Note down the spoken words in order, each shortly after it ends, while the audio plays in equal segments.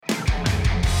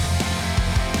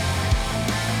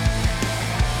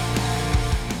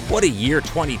What a year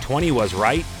 2020 was,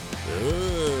 right?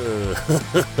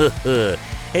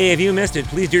 Hey, if you missed it,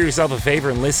 please do yourself a favor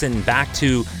and listen back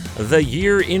to the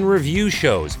Year in Review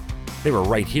shows. They were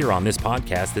right here on this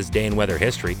podcast, This Day in Weather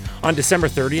History. On December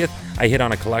 30th, I hit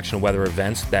on a collection of weather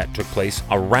events that took place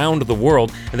around the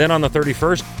world. And then on the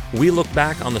 31st, we look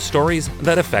back on the stories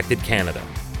that affected Canada.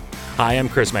 Hi, I'm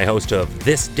Chris, my host of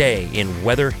This Day in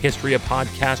Weather History, a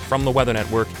podcast from the Weather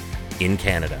Network in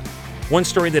Canada. One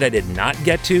story that I did not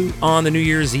get to on the New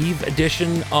Year's Eve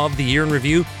edition of the Year in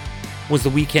Review was the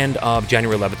weekend of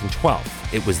January 11th and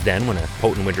 12th. It was then when a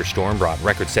potent winter storm brought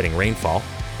record-setting rainfall,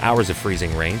 hours of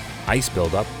freezing rain, ice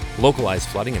buildup, localized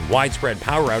flooding, and widespread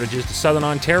power outages to southern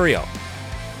Ontario.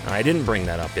 Now, I didn't bring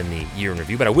that up in the Year in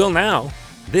Review, but I will now,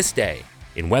 this day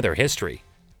in weather history.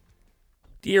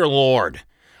 Dear Lord,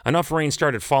 enough rain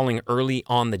started falling early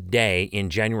on the day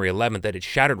in January 11th that it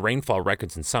shattered rainfall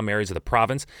records in some areas of the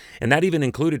province, and that even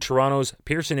included Toronto's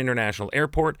Pearson International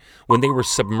Airport when they were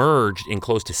submerged in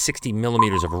close to 60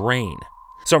 millimeters of rain.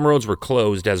 Some roads were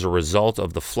closed as a result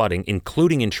of the flooding,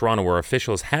 including in Toronto, where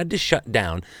officials had to shut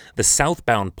down the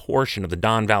southbound portion of the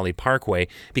Don Valley Parkway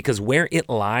because where it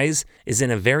lies is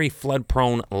in a very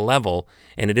flood-prone level,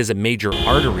 and it is a major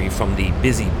artery from the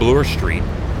busy Bloor Street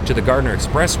to the Gardiner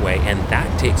Expressway, and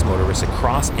that takes motorists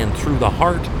across and through the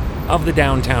heart of the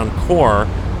downtown core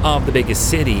of the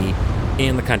biggest city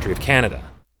in the country of Canada.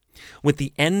 With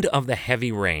the end of the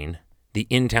heavy rain, the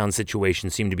in-town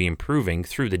situation seemed to be improving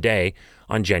through the day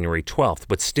on January 12th,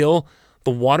 but still,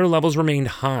 the water levels remained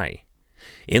high.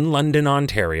 In London,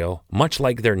 Ontario, much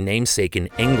like their namesake in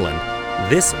England,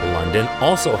 this London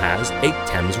also has a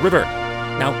Thames River.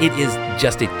 Now, it is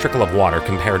just a trickle of water,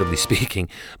 comparatively speaking,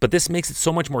 but this makes it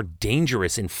so much more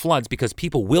dangerous in floods because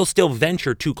people will still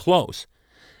venture too close.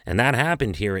 And that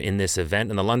happened here in this event,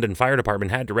 and the London Fire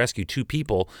Department had to rescue 2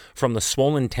 people from the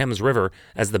swollen Thames River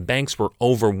as the banks were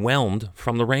overwhelmed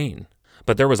from the rain.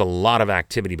 But there was a lot of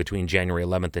activity between January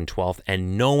 11th and 12th,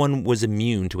 and no one was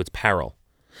immune to its peril.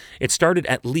 It started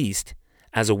at least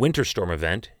as a winter storm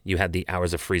event. You had the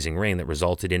hours of freezing rain that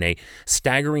resulted in a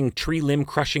staggering tree limb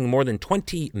crushing more than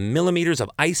 20 millimeters of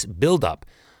ice buildup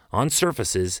on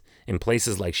surfaces in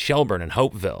places like Shelburne and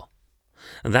Hopeville.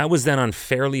 That was then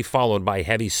unfairly followed by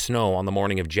heavy snow on the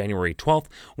morning of January 12th,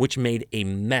 which made a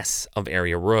mess of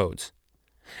area roads.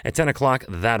 At 10 o'clock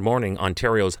that morning,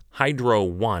 Ontario's Hydro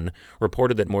One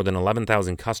reported that more than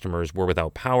 11,000 customers were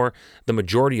without power. The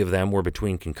majority of them were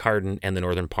between Kincardine and the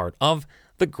northern part of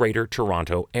the Greater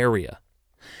Toronto Area.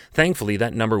 Thankfully,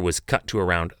 that number was cut to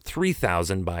around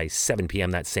 3,000 by 7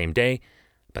 p.m. that same day,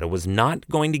 but it was not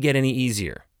going to get any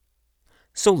easier.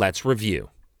 So let's review.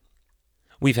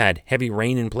 We've had heavy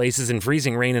rain in places and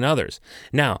freezing rain in others.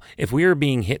 Now, if we are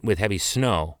being hit with heavy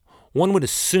snow, one would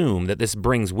assume that this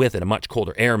brings with it a much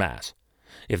colder air mass.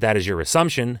 If that is your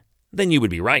assumption, then you would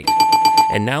be right.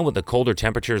 And now with the colder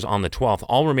temperatures on the 12th,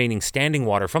 all remaining standing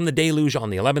water from the deluge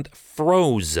on the 11th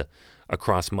froze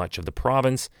across much of the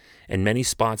province, and many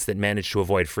spots that managed to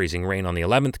avoid freezing rain on the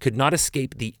 11th could not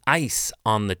escape the ice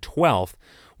on the 12th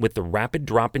with the rapid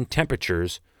drop in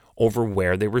temperatures over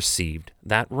where they received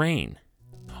that rain.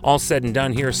 All said and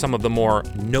done, here are some of the more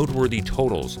noteworthy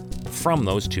totals from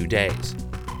those 2 days.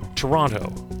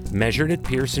 Toronto, measured at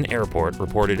Pearson Airport,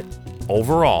 reported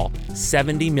overall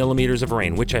 70 millimeters of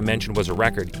rain, which I mentioned was a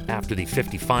record after the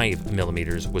 55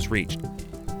 millimeters was reached.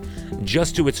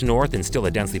 Just to its north, and still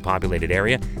a densely populated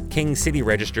area, King City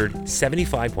registered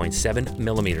 75.7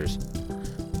 millimeters.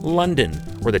 London,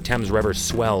 where the Thames River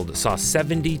swelled, saw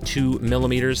 72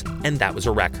 millimeters, and that was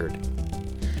a record.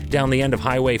 Down the end of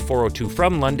Highway 402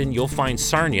 from London, you'll find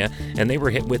Sarnia, and they were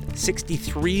hit with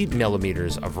 63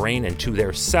 millimeters of rain, and to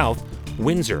their south,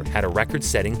 Windsor had a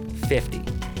record-setting 50.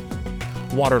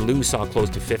 Waterloo saw close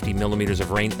to 50 millimeters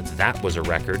of rain. That was a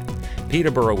record.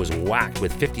 Peterborough was whacked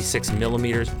with 56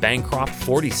 millimeters, Bancroft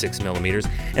 46 millimeters,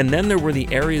 and then there were the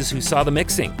areas who saw the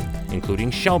mixing,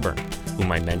 including Shelburne,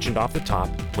 whom I mentioned off the top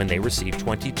when they received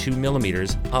 22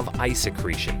 millimeters of ice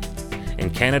accretion.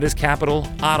 And Canada's capital,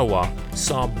 Ottawa,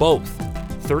 saw both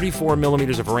 34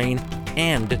 millimeters of rain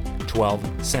and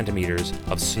 12 centimeters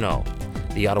of snow.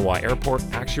 The Ottawa airport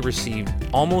actually received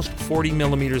almost 40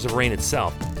 millimeters of rain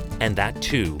itself, and that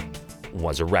too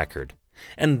was a record.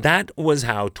 And that was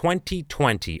how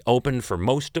 2020 opened for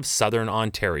most of southern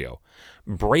Ontario,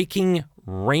 breaking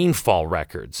rainfall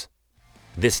records.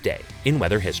 This day in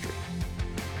weather history.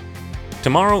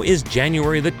 Tomorrow is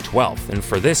January the 12th, and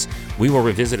for this, we will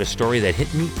revisit a story that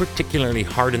hit me particularly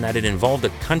hard in that it involved a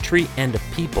country and a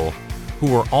people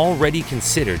who were already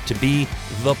considered to be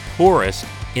the poorest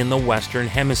in the Western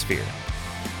Hemisphere.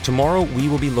 Tomorrow, we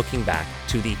will be looking back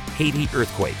to the Haiti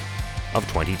earthquake. of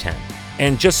 2010.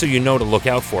 And just so you know to look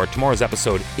out for, tomorrow's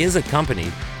episode is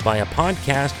accompanied by a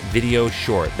podcast video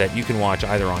short that you can watch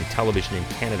either on television in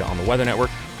Canada on the Weather Network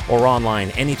or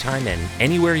online anytime and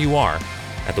anywhere you are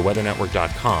at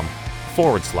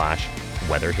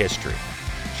theweatherNetwork.com/weather history.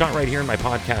 Shot right here in my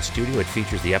podcast studio, it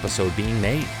features the episode being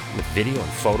made with video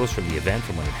and photos from the event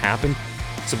from when it happened.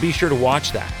 So be sure to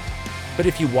watch that. But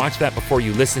if you watch that before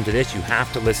you listen to this, you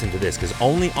have to listen to this, because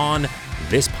only on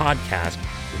this podcast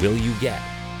will you get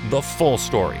the full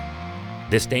story.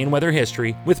 This Day in Weather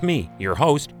History with me, your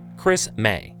host, Chris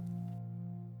May.